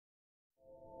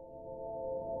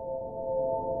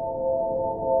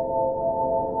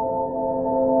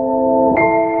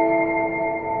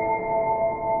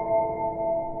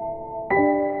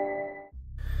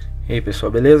E aí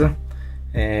pessoal, beleza?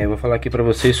 Vou falar aqui para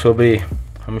vocês sobre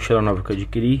a mochila nova que eu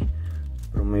adquiri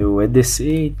para o meu EDC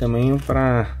e também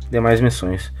para demais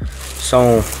missões.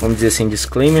 Só vamos dizer assim,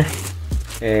 disclaimer,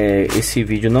 esse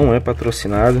vídeo não é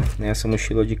patrocinado, né? Essa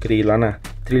mochila eu adquiri lá na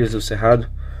Trilhas do Cerrado,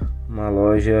 uma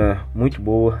loja muito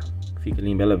boa, fica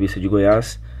ali em Bela Vista de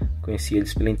Goiás. Conheci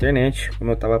eles pela internet,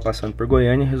 como eu estava passando por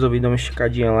Goiânia, resolvi dar uma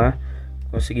esticadinha lá.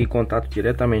 Consegui contato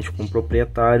diretamente com o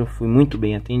proprietário, fui muito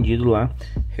bem atendido lá.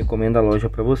 Recomendo a loja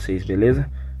para vocês, beleza?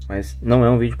 Mas não é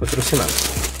um vídeo patrocinado.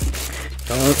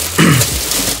 Então,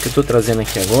 o que eu estou trazendo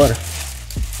aqui agora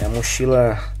é a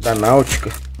mochila da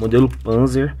Náutica, modelo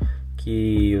Panzer,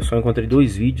 que eu só encontrei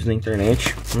dois vídeos na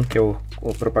internet. Um que é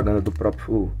a propaganda do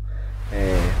próprio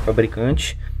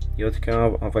fabricante, e outro que é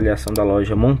uma avaliação da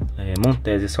loja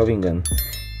Montese, salvo engano.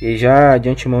 E já de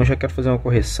antemão já quero fazer uma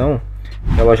correção.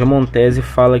 A loja Montese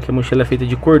fala que a mochila é feita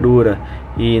de cordura,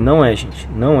 e não é, gente,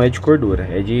 não é de cordura,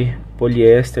 é de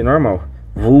poliéster normal,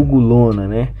 vulgo lona,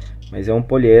 né? Mas é um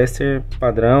poliéster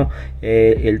padrão.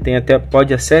 Ele tem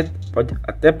pode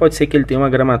ser que ele tenha uma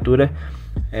gramatura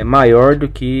maior do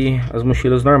que as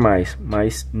mochilas normais,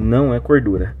 mas não é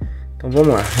cordura. Então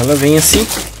vamos lá, ela vem assim,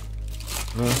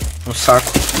 um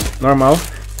saco normal.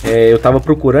 Eu tava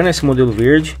procurando esse modelo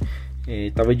verde,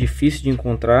 tava difícil de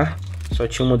encontrar. Só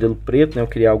tinha um modelo preto, né? Eu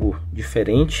queria algo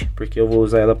diferente, porque eu vou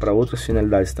usar ela para outras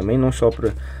finalidades também, não só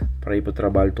para ir para o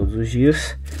trabalho todos os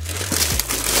dias.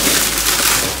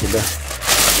 Aqui da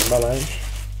embalagem.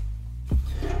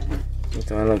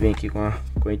 Então ela vem aqui com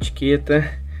a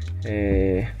etiqueta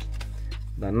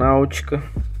da Náutica.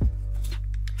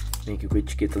 Vem aqui com a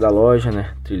etiqueta da loja,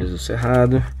 né? Trilhas do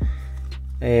Cerrado.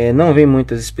 Não vem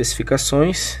muitas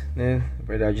especificações, né? Na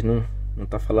verdade não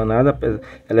tá falando nada.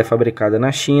 Ela é fabricada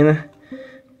na China.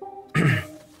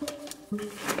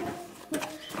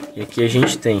 E aqui a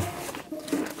gente tem,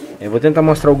 vou tentar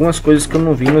mostrar algumas coisas que eu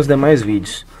não vi nos demais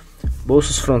vídeos.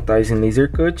 Bolsos frontais em laser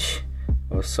cut,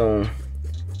 são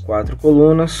 4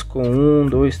 colunas com 1,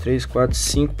 2, 3, 4,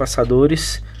 5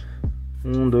 passadores.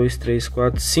 1, 2, 3,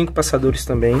 4, 5 passadores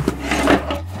também.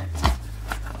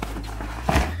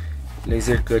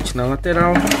 Laser cut na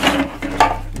lateral,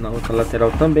 na outra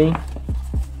lateral também.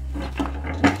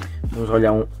 Vamos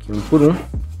olhar aqui um por um.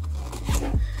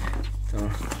 Então,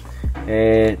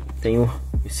 tem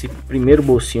esse primeiro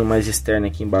bolsinho mais externo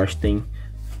aqui embaixo, tem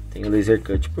o laser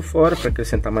cut por fora para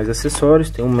acrescentar mais acessórios.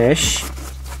 Tem um mesh.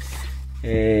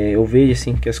 Eu vejo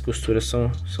assim que as costuras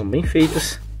são bem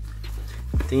feitas.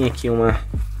 Tem aqui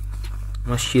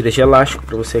umas tiras de elástico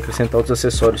para você acrescentar outros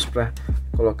acessórios para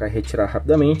colocar e retirar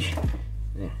rapidamente.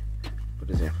 Por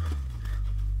exemplo,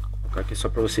 vou colocar aqui só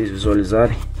para vocês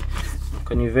visualizarem. Um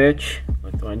canivete,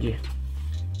 então é de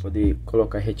poder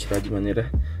colocar e retirar de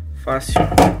maneira fácil.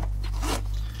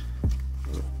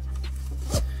 Vou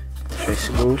fechar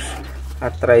esse bolso.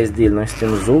 Atrás dele nós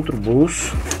temos outro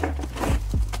bolso.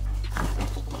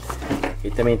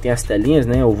 E também tem as telinhas,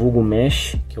 né? O vulgo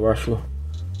mesh, que eu acho.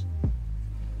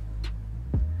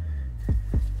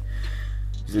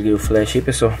 Desliguei o flash aí,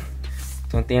 pessoal.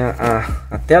 Então tem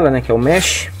a tela, né? Que é o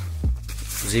mesh.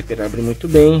 O zíper abre muito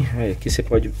bem. Aqui você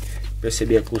pode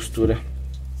perceber a costura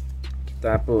que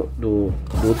tá do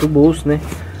outro bolso, né?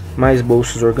 Mais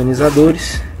bolsos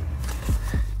organizadores.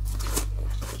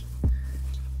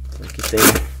 Aqui tem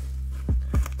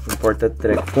um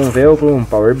porta-treco com velcro, um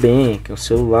power bank, um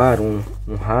celular, um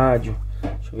rádio.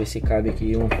 Deixa eu ver se cabe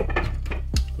aqui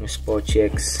um spot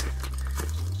X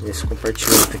nesse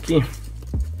compartimento aqui.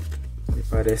 Me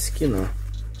parece que não.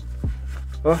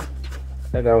 Ó,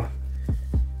 legal.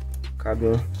 Cabe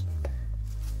um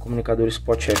comunicador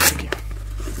spot X aqui.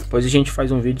 Depois a gente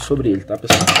faz um vídeo sobre ele, tá,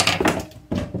 pessoal?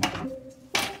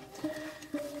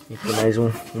 E tem mais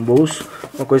um bolso.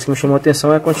 Uma coisa que me chamou a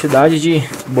atenção é a quantidade de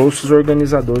bolsos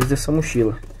organizadores dessa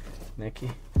mochila, né, que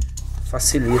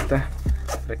facilita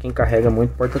para quem carrega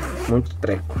muito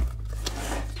treco.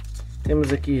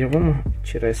 Temos aqui, já vamos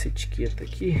tirar essa etiqueta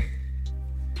aqui.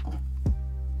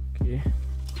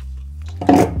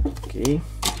 Ok.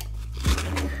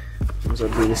 Vamos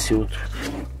abrir esse outro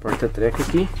porta-treco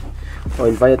aqui. Ó,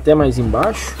 ele vai até mais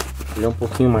embaixo. Ele é um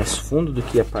pouquinho mais fundo do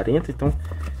que aparenta. Então,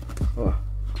 ó,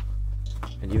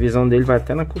 a divisão dele vai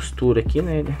até na costura aqui,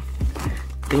 né?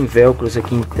 Tem velcros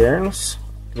aqui internos.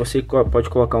 Você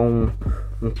pode colocar um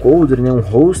coulter, né? Um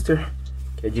holster,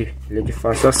 que ele é de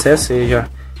fácil acesso. Você já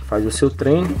faz o seu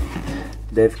treino.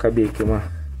 Deve caber aqui uma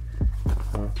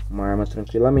arma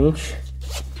tranquilamente.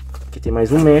 Aqui tem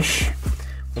mais um mesh.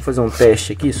 Vamos fazer um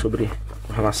teste aqui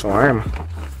com relação à arma.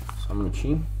 Só um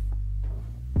minutinho.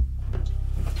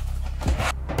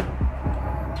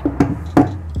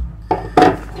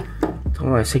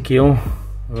 Então, esse aqui é um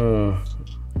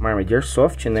uma arma de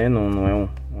airsoft, né? Não é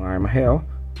uma arma real.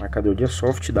 Marcador de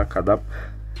airsoft da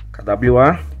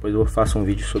KWA. Depois eu faço um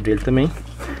vídeo sobre ele também.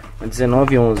 Uma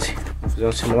 1911. Vou fazer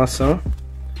uma simulação.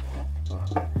 Ó,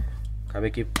 cabe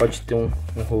aqui, pode ter um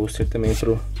holster também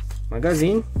pro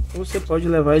magazine. Ou você pode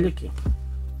levar ele aqui.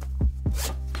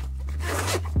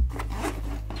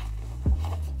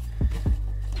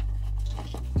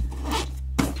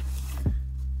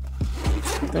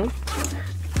 Então,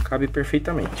 cabe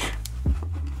perfeitamente.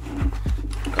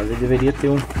 No caso, ele deveria ter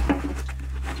um...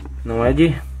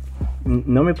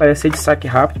 Não me parece ser de saque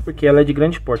rápido, porque ela é de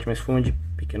grande porte, mas se for uma de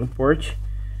pequeno porte,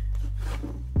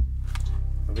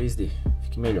 talvez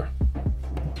fique melhor.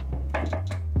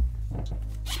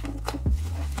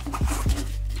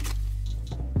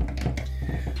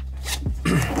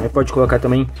 Aí pode colocar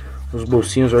também os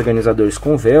bolsinhos organizadores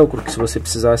com velcro, que se você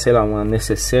precisar, sei lá, uma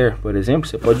necessaire, por exemplo,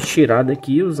 você pode tirar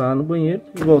daqui, usar no banheiro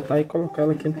e voltar e colocar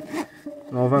ela aqui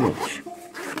novamente.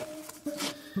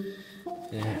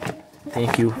 Tem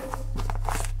aqui o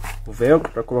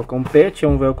velcro para colocar um pet, é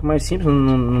um velcro mais simples,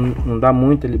 não dá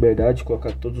muita liberdade de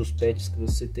colocar todos os pets que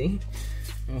você tem.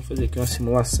 Vamos fazer aqui uma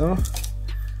simulação.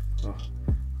 Ó,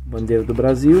 bandeira do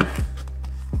Brasil,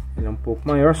 ele é um pouco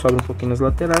maior, sobe um pouquinho nas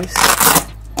laterais.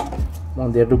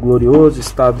 Bandeira do glorioso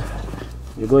estado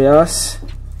de Goiás,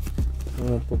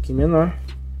 um pouquinho menor,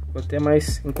 até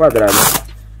mais enquadrado.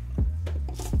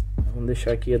 Vamos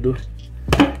deixar aqui a do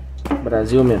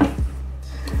Brasil mesmo.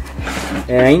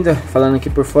 Ainda falando aqui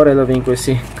por fora, ela vem com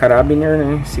esse carabiner,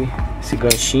 né? Esse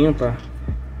ganchinho para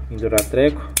pendurar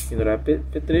treco, pendurar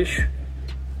petrecho.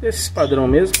 Esse padrão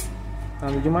mesmo,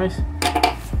 nada demais,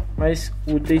 mas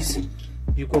úteis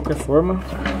de qualquer forma.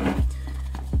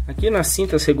 Aqui nas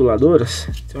cintas reguladoras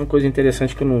tem uma coisa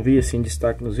interessante que eu não vi assim em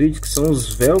destaque nos vídeos, que são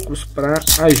os velcros para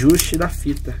ajuste da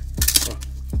fita. Ó.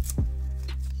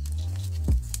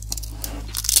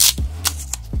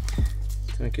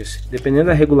 Então aqui, dependendo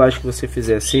da regulagem que você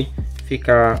fizer, se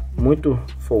ficar muito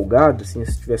folgado, assim,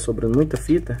 se estiver sobrando muita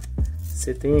fita,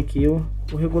 você tem aqui o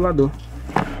regulador,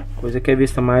 coisa que é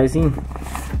vista mais em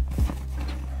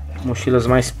mochilas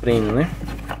mais premium, né?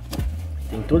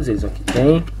 Tem todos eles, aqui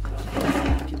tem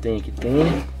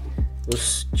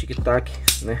os tic-tac,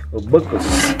 né? Os buckles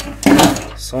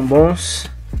são bons.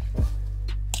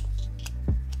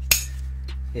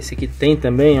 Esse aqui tem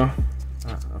também, ó,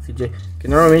 a fita, que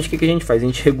normalmente o que a gente faz? A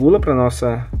gente regula para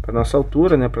nossa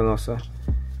altura, né? Para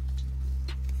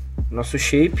nosso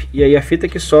shape, e aí a fita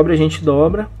que sobra a gente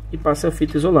dobra e passa a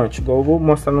fita isolante, igual eu vou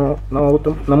mostrar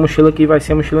na mochila que vai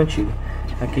ser a mochila antiga.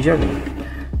 Aqui já vem.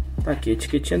 Tá aqui a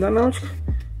etiquetinha da Náutica.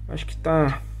 Acho que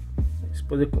tá...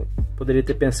 Poderia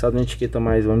ter pensado na etiqueta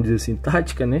mais, vamos dizer assim,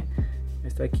 tática, né?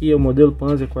 Mas tá aqui, é o modelo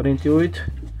Panzer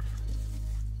 48.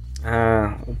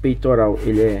 O peitoral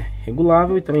ele é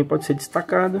regulável e também pode ser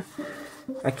destacado.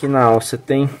 Aqui na alça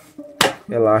tem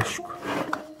elástico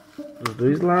dos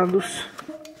dois lados.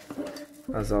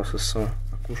 As alças são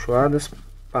acolchoadas.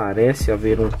 Parece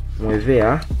haver um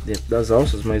EVA dentro das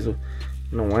alças, mas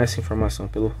não há essa informação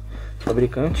pelo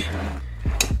fabricante.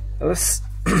 Elas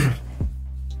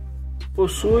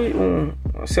possuem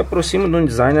se aproximam de um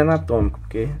design anatômico,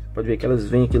 porque pode ver que elas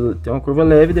vêm aqui, tem uma curva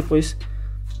leve e depois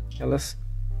elas,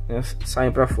 né,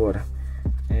 saem para fora.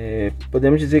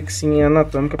 Podemos dizer que sim, é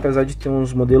anatômico, apesar de ter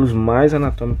uns modelos mais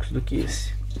anatômicos do que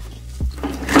esse.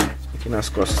 Aqui nas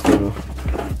costas tem um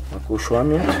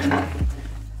acolchoamento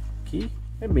que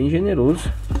é bem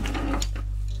generoso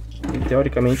e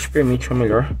teoricamente permite uma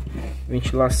melhor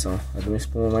ventilação, de uma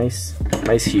espuma mais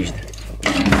rígida.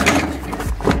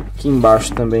 Aqui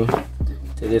embaixo também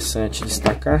interessante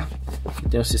destacar que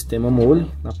tem o sistema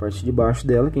mole na parte de baixo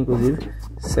dela, que inclusive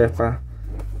serve para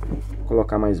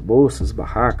colocar mais bolsas,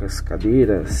 barracas,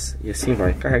 cadeiras e assim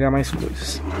vai, carregar mais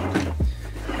coisas.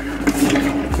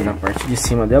 Aqui na parte de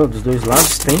cima dela, dos dois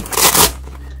lados, tem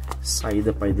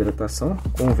saída para hidratação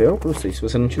com velcro, ou seja, se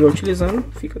você não estiver utilizando,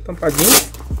 fica tampadinho,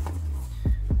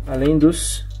 além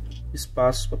dos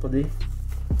espaços para poder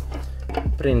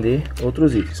prender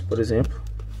outros itens, por exemplo,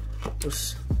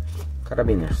 os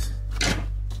carabineiros.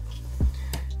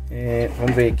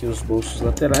 Vamos ver aqui os bolsos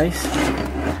laterais.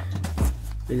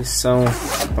 Eles são,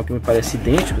 ao que me parece,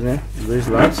 idênticos, né? Dos dois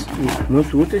lados, e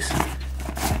muito úteis.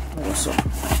 Olha só,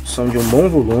 são de um bom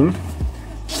volume.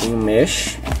 Tem um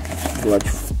mesh do lado de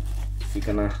fora,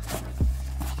 fica na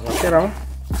lateral.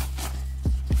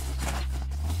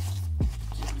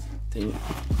 Tem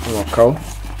um local,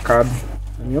 cabe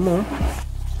na minha mão.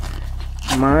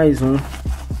 Mais um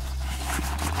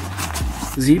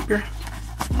zíper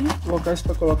e locais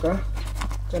para colocar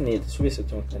caneta. Deixa eu ver se eu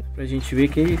tenho uma caneta, pra gente ver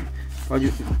que ele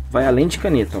vai além de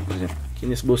caneta, ó, por exemplo. Aqui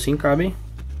nesse bolsinho cabem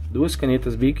duas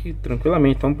canetas Bic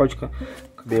tranquilamente. Então pode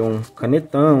caber um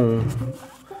canetão,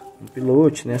 um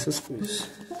pilote, né, essas coisas,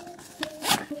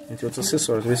 entre outros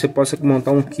acessórios. Talvez você possa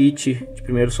montar um kit de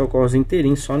primeiros socorros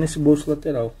inteirinho só nesse bolso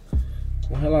lateral.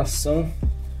 Com relação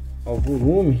ao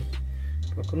volume,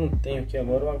 eu não tenho aqui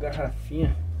agora uma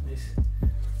garrafinha desse,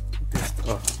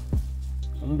 ó,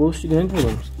 um bolso de grande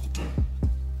volume,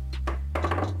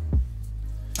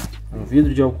 um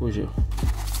vidro de álcool gel.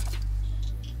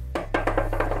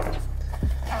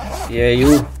 E aí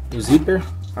o zíper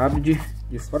abre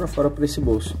de fora a fora para esse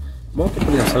bolso. Bom que,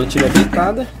 por exemplo, se ela estiver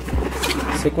deitada,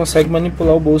 você consegue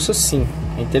manipular o bolso assim.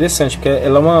 É interessante, porque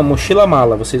ela é uma mochila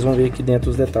mala. Vocês vão ver aqui dentro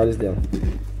os detalhes dela.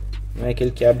 Não é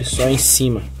aquele que abre só em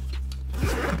cima.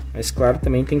 Mas claro,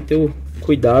 também tem que ter o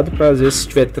cuidado para, às vezes, se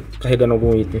estiver carregando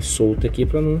algum item solto aqui,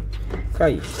 para não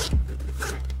cair.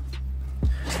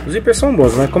 Os zippers são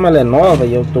bons, mas como ela é nova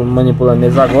e eu estou manipulando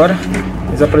eles agora,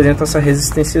 eles apresentam essa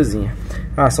resistênciazinha.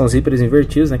 Ah, são zippers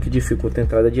invertidos, né, que dificultam a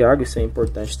entrada de água, isso é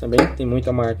importante também. Tem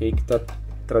muita marca aí que está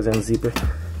trazendo zíper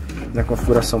na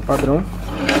configuração padrão.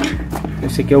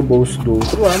 Esse aqui é o bolso do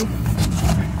outro lado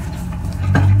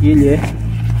e ele é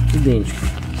idêntico,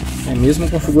 é a mesma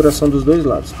configuração dos dois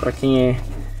lados. Para quem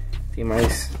tem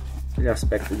mais aquele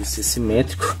aspecto de ser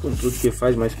simétrico com tudo que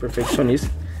faz, mais perfeccionista,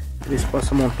 eles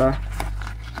possam montar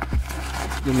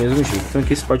do mesmo jeito. Então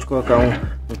aqui você pode colocar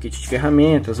um kit de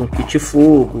ferramentas, um kit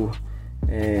fogo,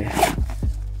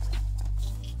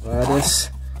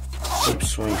 várias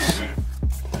opções.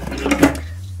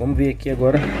 Vamos ver aqui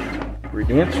agora por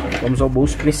dentro. Vamos ao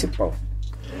bolso principal.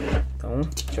 Então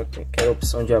já tem aquela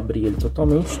opção de abrir ele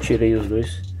totalmente. Tirei os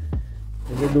dois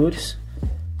vendedores.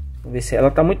 Vamos ver se ela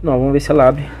está muito nova. Vamos ver se ela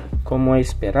abre como é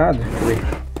esperado.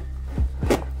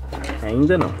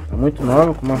 Ainda não, está muito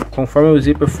nova. Conforme o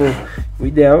zíper for o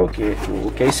ideal,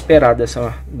 o que é esperado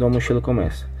de uma mochila como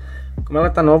essa. Como ela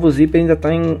está nova, o zíper ainda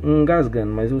está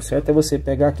engasgando, mas o certo é você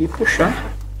pegar aqui e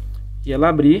puxar e ela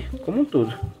abrir como um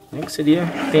todo, né? Que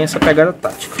tem essa pegada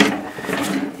tática.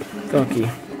 Então aqui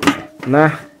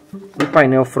no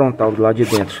painel frontal do lado de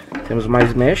dentro temos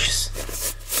mais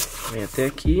meshes. Vem até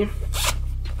aqui.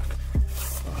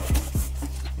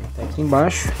 Até aqui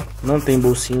embaixo. Não tem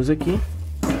bolsinhos aqui.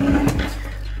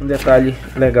 Um detalhe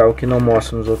legal que não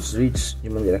mostra nos outros vídeos de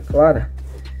maneira clara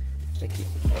é que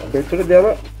a abertura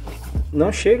dela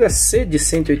não chega a ser de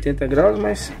 180 graus,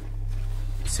 mas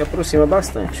se aproxima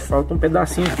bastante. Falta um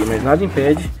pedacinho aqui, mas nada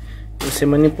impede de você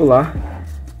manipular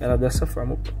ela dessa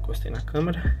forma. Opa, encostei na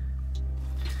câmera.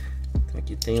 Então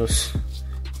aqui tem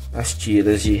as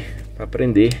tiras para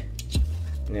prender,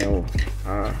 né,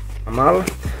 a mala.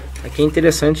 Aqui é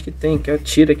interessante que tem a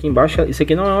tira aqui embaixo. Isso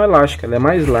aqui não é um elástico, ela é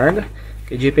mais larga,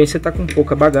 porque de repente você está com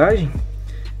pouca bagagem.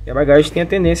 E a bagagem tem a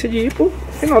tendência de ir pro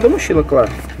final da mochila,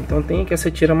 claro. Então tem aqui essa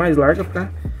tira mais larga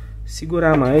para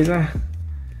segurar mais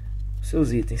os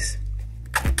seus itens.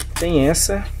 Tem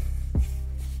essa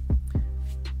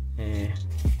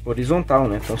horizontal,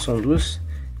 né? Então são duas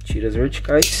tiras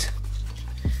verticais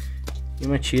e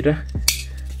uma tira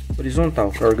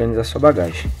horizontal para organizar sua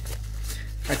bagagem.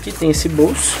 Aqui tem esse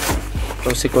bolso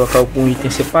para você colocar algum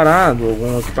item separado,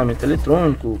 algum equipamento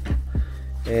eletrônico.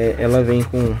 Ela vem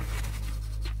com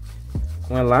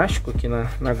elástico aqui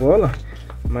na gola,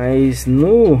 mas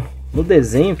no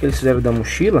desenho que eles fizeram da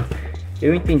mochila,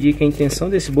 eu entendi que a intenção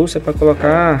desse bolso é para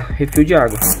colocar refil de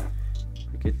água,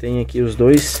 porque tem aqui os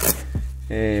dois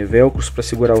velcros para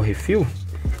segurar o refil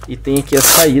e tem aqui a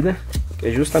saída, que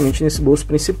é justamente nesse bolso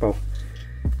principal.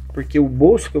 Porque o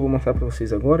bolso que eu vou mostrar para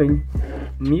vocês agora, ele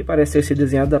me parece ter sido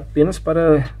desenhado apenas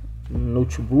para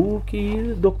notebook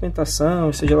e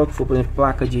documentação, seja lá o que for, por exemplo,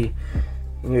 placa de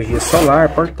energia solar,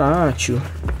 portátil,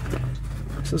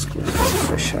 essas coisas.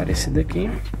 Vou fechar esse daqui.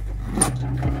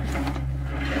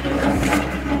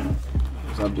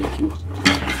 Vamos abrir aqui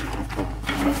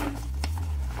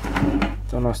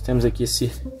Então nós temos aqui esse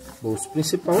bolso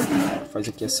principal, faz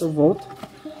aqui essa volta.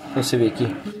 Então você vê que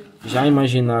já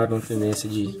imaginaram a tendência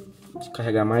de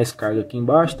carregar mais carga aqui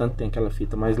embaixo, tanto tem aquela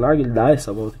fita mais larga, ele dá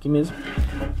essa volta aqui mesmo.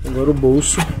 Agora o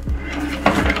bolso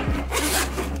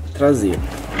traseiro.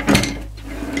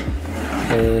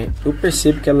 Eu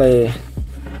percebo que ela é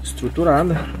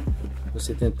estruturada.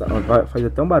 Você tentar, faz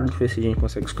até um barulho, ver se a gente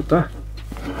consegue escutar.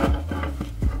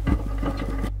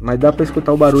 Mas dá para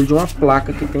escutar o barulho de uma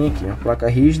placa que tem aqui, uma placa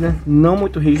rígida, não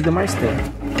muito rígida, mas tem.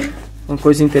 Uma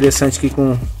coisa interessante aqui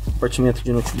com o compartimento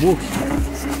de notebook,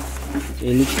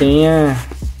 ele tem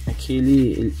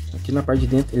aqui na parte de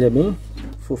dentro, ele é bem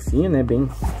fofinho, né, bem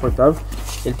confortável.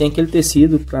 Ele tem aquele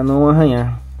tecido para não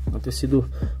arranhar, um tecido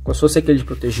como se fosse aquele de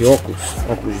proteger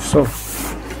óculos de sol.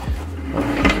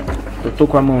 Eu tô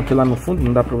com a mão aqui lá no fundo,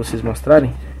 não dá para vocês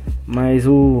mostrarem, mas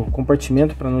o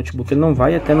compartimento para notebook ele não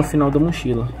vai até no final da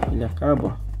mochila, ele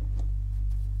acaba,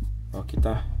 ó, aqui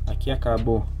tá, aqui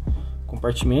acaba o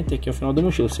compartimento e aqui é o final da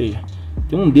mochila, ou seja,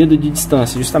 tem um dedo de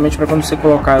distância, justamente para quando você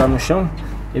colocar ela no chão,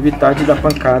 evitar de dar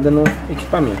pancada no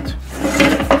equipamento.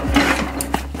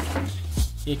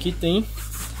 E aqui tem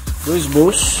dois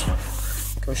bolsos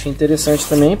que eu achei interessante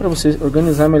também para você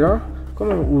organizar melhor,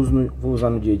 como eu vou usar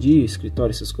no dia a dia,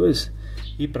 escritório, essas coisas,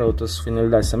 e para outras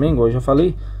finalidades também, igual eu já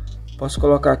falei. Posso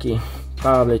colocar aqui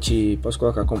tablet, posso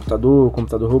colocar computador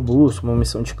robusto, uma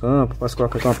missão de campo, posso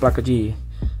colocar aqui uma placa de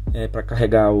para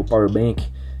carregar o power bank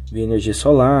via energia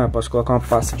solar, posso colocar uma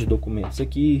pasta de documentos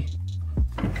aqui.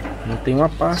 Não tem uma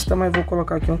pasta, mas vou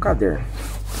colocar aqui um caderno,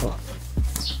 ó,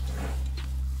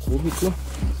 cúbico.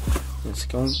 Esse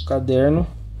aqui é um caderno,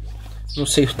 não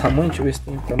sei o tamanho, deixa eu ver se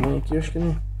tem o tamanho aqui, acho que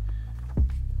não.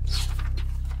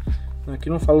 Aqui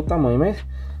não fala o tamanho, mas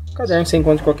o caderno você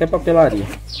encontra em qualquer papelaria.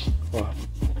 Ó,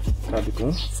 cabe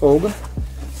com folga,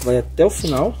 vai até o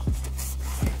final.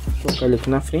 Vou colocar ele aqui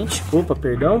na frente. Opa,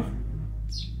 perdão,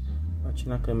 bati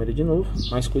na câmera de novo,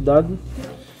 mais cuidado.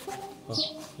 Ó,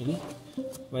 ele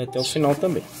vai até o final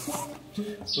também.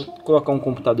 Vou colocar um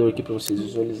computador aqui para vocês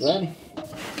visualizarem.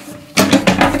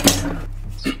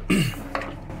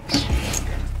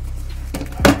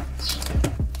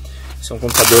 Esse é um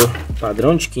computador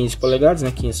padrão de 15 polegadas,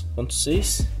 né?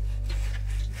 15.6.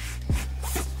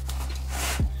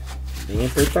 Bem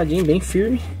apertadinho, bem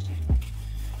firme.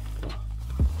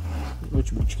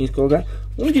 Notebook de 15 polegadas.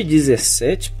 Um de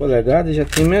 17 polegadas já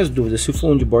tem minhas dúvidas. Se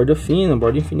for um de borda fina,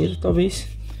 borda infinita, talvez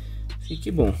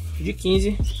fique bom. De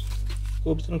 15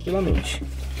 coube tranquilamente.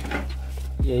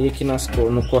 E aí aqui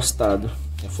no costado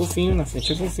é fofinho, na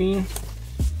frente é fofinho.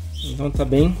 Então tá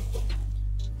bem,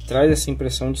 traz essa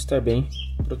impressão de estar bem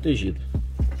protegido.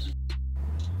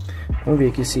 Vamos ver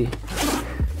aqui se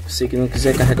você que não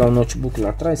quiser carregar o notebook lá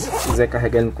atrás, se quiser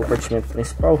carregar ele no compartimento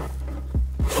principal.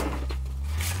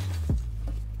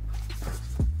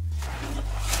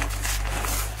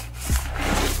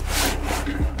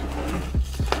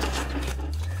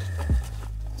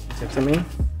 Esse aqui também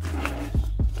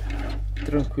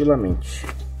tranquilamente.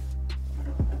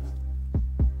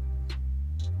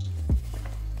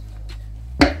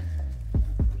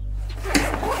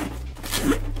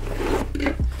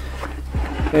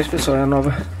 Mas pessoal, é a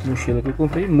nova mochila que eu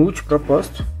comprei,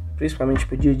 multipropósito, principalmente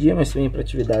para o dia a dia, mas também para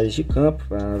atividades de campo,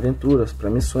 para aventuras, para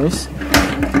missões.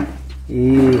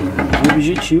 E o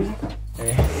objetivo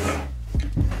é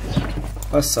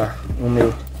passar o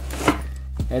meu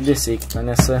EDC que está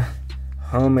nessa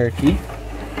Hammer aqui,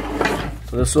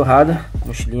 toda surrada,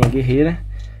 mochilinha guerreira.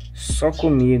 Só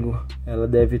comigo ela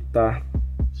deve estar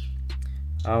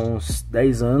há uns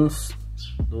 10 anos,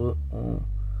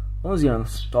 11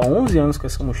 anos. Tô há 11 anos com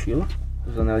essa mochila,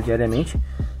 usando ela diariamente.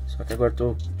 Só que agora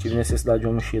tive necessidade de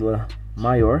uma mochila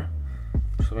maior,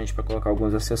 principalmente para colocar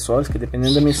alguns acessórios, que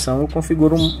dependendo da missão eu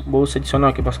configuro um bolso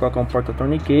adicional aqui. Posso colocar um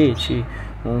porta-torniquete,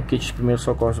 um kit de primeiros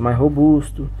socorros mais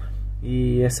robusto,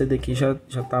 e essa daqui já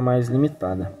está mais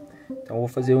limitada. Então eu vou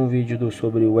fazer um vídeo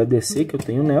sobre o EDC que eu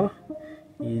tenho nela,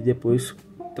 e depois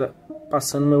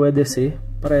passando meu EDC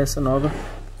para essa nova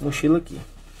mochila aqui.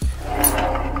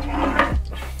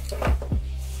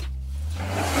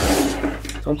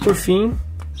 Então, por fim,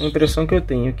 a impressão que eu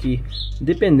tenho é que,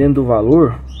 dependendo do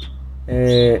valor,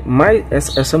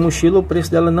 essa mochila, o preço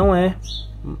dela não é...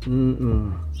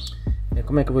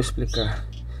 como é que eu vou explicar?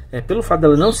 Pelo fato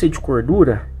dela não ser de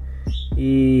cordura,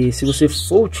 e se você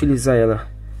for utilizar ela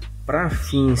para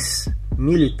fins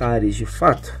militares de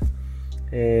fato,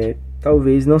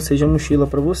 talvez não seja mochila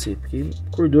para você, porque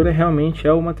cordura realmente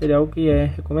é o material que é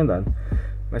recomendado.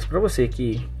 Mas para você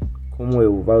que, como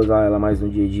eu, vai usar ela mais no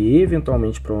dia a dia,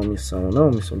 eventualmente para uma missão, não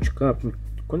missão de campo.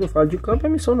 Quando eu falo de campo, é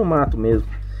missão no mato mesmo.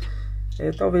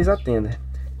 Talvez atenda.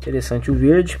 Interessante o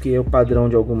verde, que é o padrão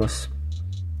de algumas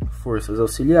forças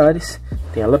auxiliares.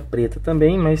 Tem ela preta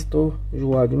também, mas estou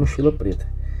enjoado de mochila preta.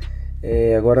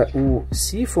 Agora,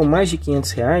 se for mais de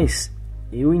R$500,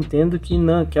 eu entendo que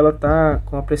ela tá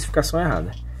com a precificação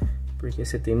errada. Porque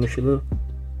você tem mochila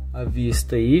à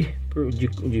vista aí por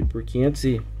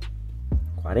 540,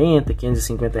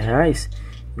 R$550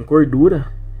 em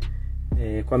cordura,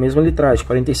 com a mesma litragem,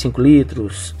 45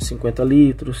 litros, 50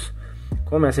 litros.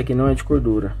 Como essa aqui não é de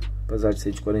cordura, apesar de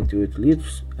ser de 48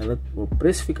 litros, a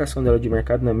precificação dela de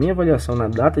mercado, na minha avaliação, na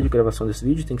data de gravação desse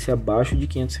vídeo, tem que ser abaixo de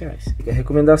R$500. A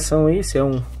recomendação aí, se é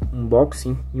um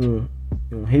unboxing e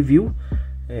um review,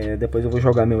 depois eu vou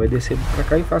jogar meu EDC para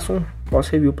cá e faço um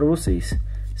pós-review para vocês.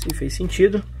 Se fez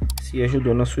sentido, se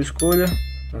ajudou na sua escolha,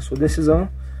 na sua decisão,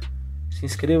 se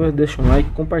inscreva, deixa um like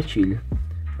e compartilhe.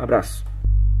 Abraço.